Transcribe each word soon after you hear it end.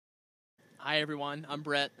Hi everyone, I'm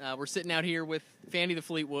Brett. We're sitting out here with Fanny the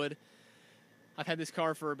Fleetwood. I've had this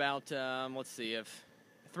car for about,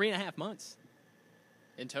 3.5 months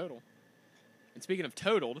in total. And speaking of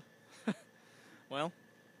totaled, well,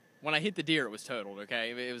 when I hit the deer, it was totaled, okay?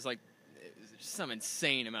 It was just some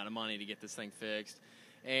insane amount of money to get this thing fixed.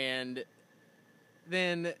 And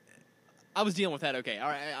then I was dealing with that, okay. All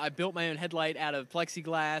right, I built my own headlight out of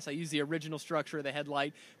plexiglass. I used the original structure of the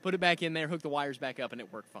headlight, put it back in there, hooked the wires back up, and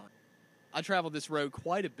it worked fine. I traveled this road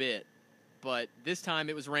quite a bit, but this time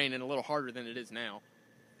it was raining a little harder than it is now.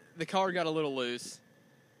 The car got a little loose,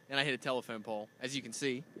 and I hit a telephone pole, as you can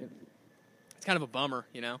see. It's kind of a bummer,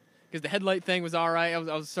 you know, because the headlight thing was all right. I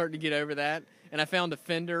was starting to get over that, and I found a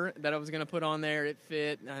fender that I was going to put on there. It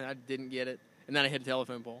fit. I didn't get it, and then I hit a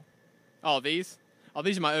telephone pole. Oh, these? Oh,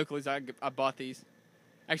 these are my Oakleys. I bought these.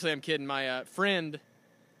 Actually, I'm kidding. My friend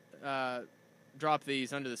dropped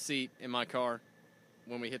these under the seat in my car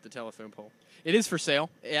when we hit the telephone pole. It is for sale.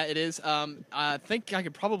 Yeah, it is. I think I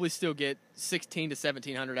could probably still get $1,600 to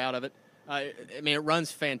 $1,700 out of it. I mean, it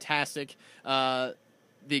runs fantastic. The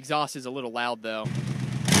exhaust is a little loud, though.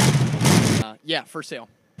 Yeah, for sale.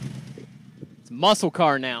 It's a muscle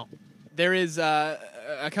car now. There is a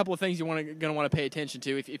couple of things you're going to want to pay attention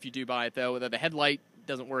to if you do buy it, though. The headlight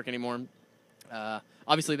doesn't work anymore.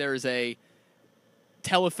 Obviously, there is a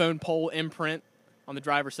telephone pole imprint on the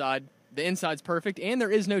driver's side. The inside's perfect, and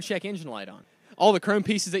there is no check engine light on. All the chrome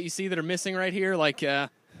pieces that you see that are missing right here, like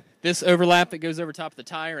this overlap that goes over top of the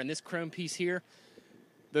tire and this chrome piece here,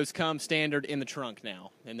 those come standard in the trunk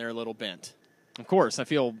now, and they're a little bent. Of course, I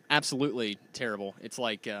feel absolutely terrible. It's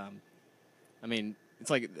like, it's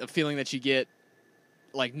like a feeling that you get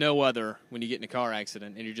like no other when you get in a car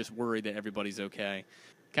accident, and you're just worried that everybody's okay.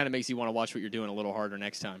 Kind of makes you want to watch what you're doing a little harder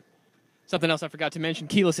next time. Something else I forgot to mention,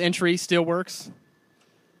 keyless entry still works.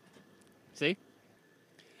 See?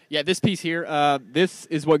 Yeah, this piece here, this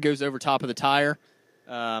is what goes over top of the tire.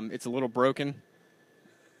 It's a little broken.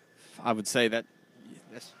 I would say that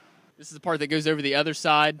this is the part that goes over the other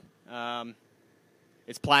side.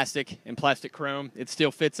 It's plastic and plastic chrome. It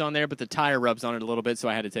still fits on there, but the tire rubs on it a little bit, so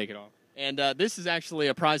I had to take it off. And this is actually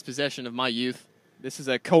a prized possession of my youth. This is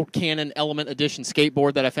a Colt Cannon Element Edition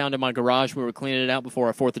skateboard that I found in my garage. We were cleaning it out before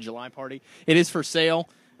our 4th of July party. It is for sale.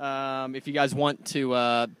 If you guys want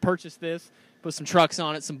to purchase this, put some trucks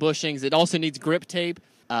on it, some bushings. It also needs grip tape.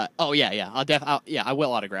 I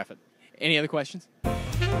will autograph it. Any other questions?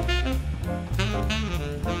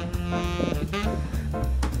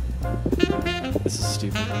 This is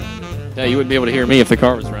stupid. No, you wouldn't be able to hear me if the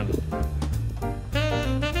car was running.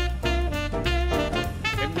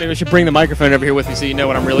 Maybe I should bring the microphone over here with me so you know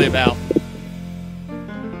what I'm really about.